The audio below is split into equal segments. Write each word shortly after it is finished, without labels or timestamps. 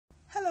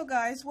Hello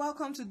guys,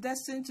 welcome to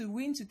Destined to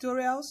Win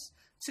tutorials.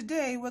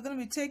 Today we're going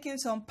to be taking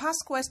some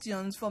past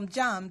questions from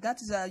JAMB, that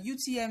is a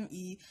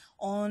UTME,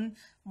 on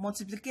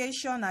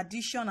multiplication,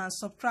 addition and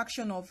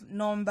subtraction of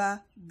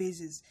number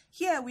bases.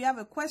 Here we have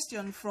a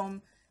question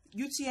from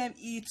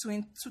UTME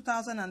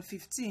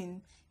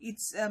 2015.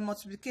 It's a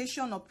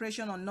multiplication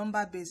operation on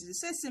number bases. It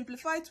says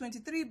simplify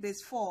 23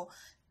 base 4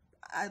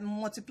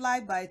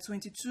 multiplied by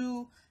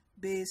 22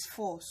 base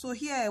 4. So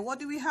here what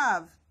do we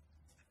have?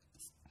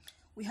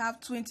 We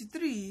have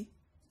 22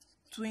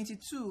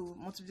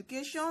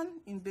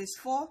 multiplication in base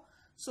 4.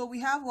 So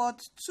we have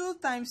what? 2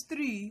 times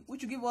 3,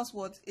 which will give us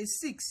what? A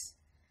 6.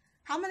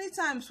 How many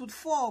times would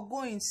 4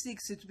 go in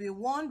 6? It will be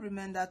 1,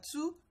 remainder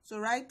 2. So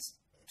write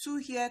 2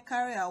 here,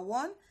 carry a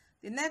 1.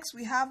 The next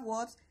we have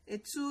what? A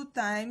 2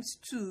 times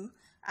 2.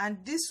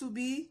 And this will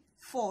be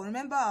 4.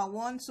 Remember our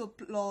 1, so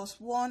plus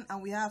 1,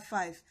 and we have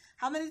 5.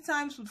 How many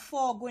times would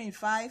 4 go in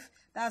 5?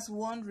 That's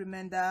 1,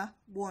 remainder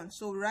 1.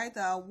 So write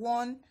our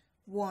 1,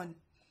 1.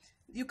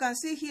 You can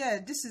see here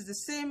this is the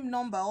same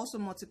number also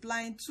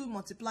multiplying 2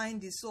 multiplying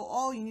this. So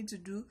all you need to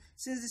do,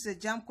 since this is a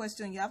JAMB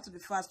question, you have to be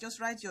fast. Just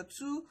write your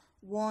 2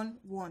 1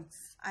 1,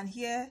 and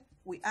here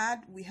we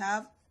add, we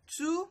have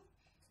 2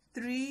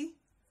 3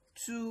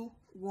 2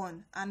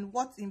 1. And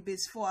what's in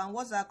base 4, and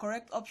what's our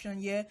correct option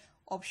here?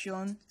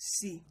 Option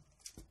C.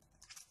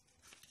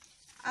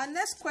 Our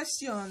next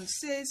question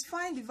says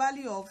find the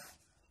value of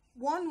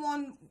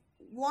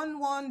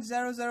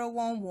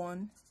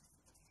 110011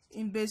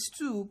 in base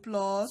 2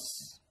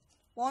 plus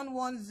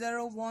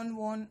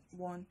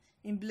 110111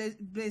 in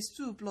base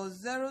 2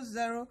 plus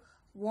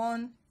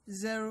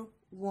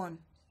 00101.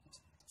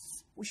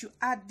 We should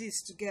add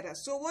this together.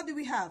 So what do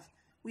we have?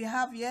 We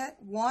have here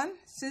 1,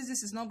 since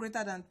this is not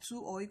greater than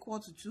 2 or equal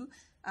to 2,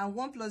 and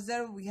 1 plus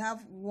 0, we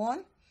have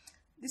 1.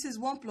 This is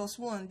 1 plus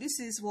 1. This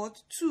is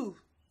what? 2.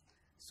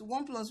 So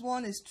 1 plus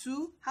 1 is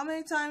 2. How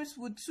many times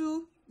would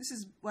 2? This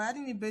is, we're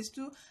adding in base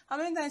 2. How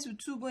many times would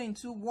 2 go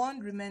into 1?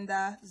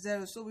 Remainder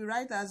 0. So we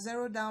write our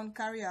 0 down,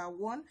 carry our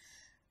 1.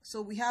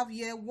 So we have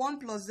here 1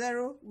 plus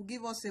 0 will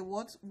give us a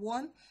what?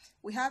 1.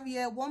 We have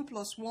here 1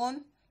 plus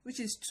 1,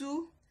 which is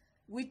 2.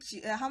 Which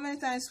how many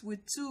times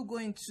would 2 go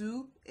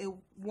into a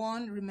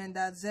 1?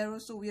 Remainder 0.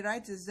 So we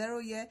write a 0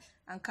 here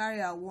and carry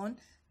our 1.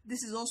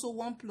 This is also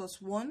 1 plus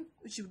 1,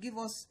 which will give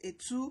us a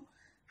 2.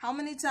 How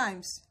many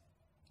times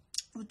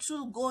with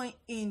 2 going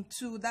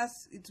into,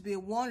 that's it will be a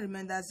 1,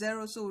 remainder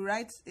 0. So we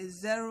write a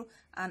 0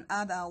 and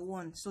add our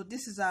 1. So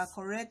this is our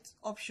correct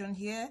option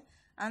here,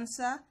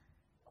 answer,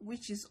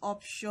 which is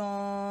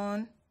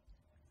option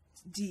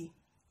D.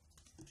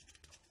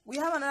 We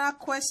have another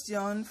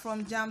question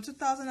from JAMB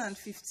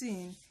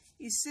 2015.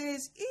 It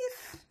says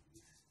if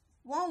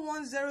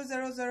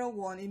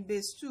 110001 in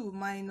base 2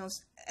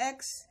 minus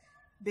x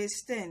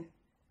base 10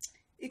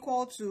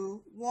 equal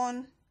to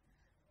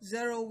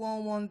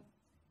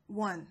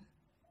 10111,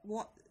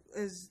 what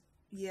is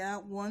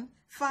 1,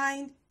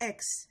 find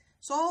x.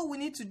 So all we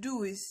need to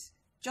do is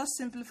just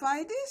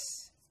simplify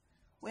this.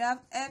 We have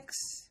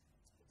x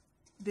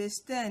base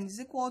 10 is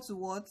equal to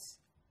what?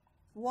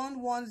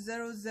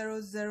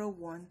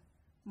 110001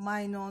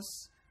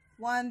 minus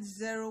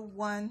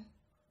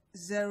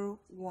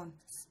 10101.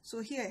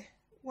 So here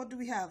what do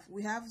we have?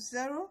 We have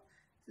 0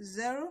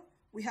 0.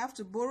 We have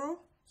to borrow.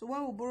 So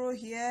when we borrow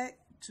here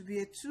to be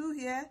a 2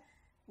 here,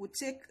 we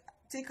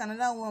take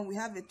another one. We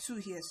have a 2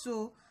 here.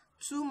 So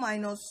 2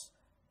 minus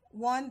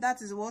 1,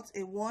 that is what?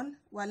 A 1.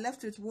 We're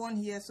left with 1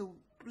 here, so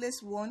place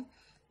 1.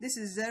 This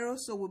is 0,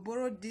 so we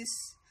borrow this.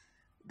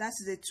 That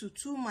is a 2.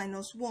 2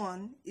 minus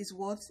 1 is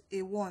what?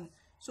 A 1.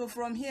 So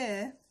from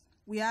here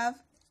we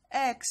have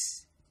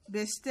x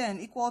base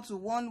 10 equal to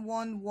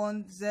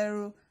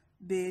 1110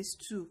 base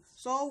 2.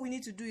 So all we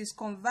need to do is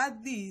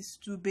convert this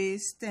to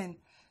base 10.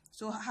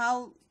 So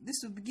how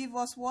this will give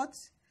us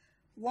what?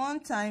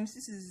 1 times,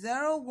 this is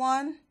 0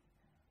 1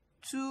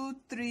 2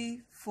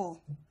 3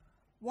 4.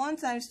 1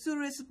 times 2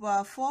 raised to the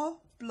power 4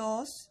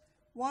 plus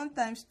 1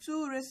 times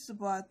 2 raised to the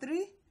power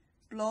 3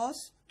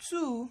 plus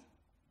 2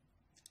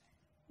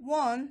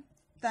 1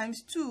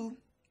 times 2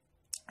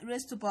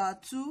 raised to the power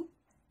 2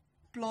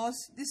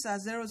 plus this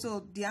is 0.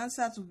 So the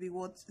answer will be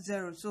what?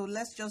 0. So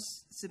let's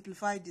just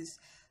simplify this.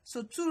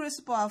 So 2 raised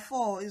to the power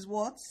 4 is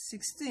what?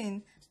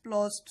 16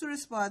 plus 2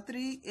 raised to the power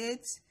 3,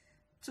 8.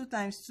 2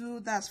 times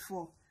 2, that's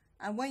 4.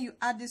 And when you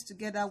add this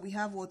together, we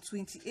have what?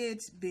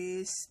 28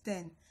 base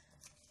 10.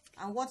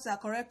 And what's our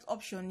correct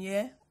option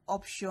here?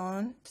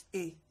 Option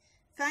A.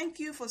 Thank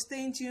you for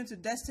staying tuned to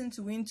Destined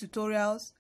to Win tutorials.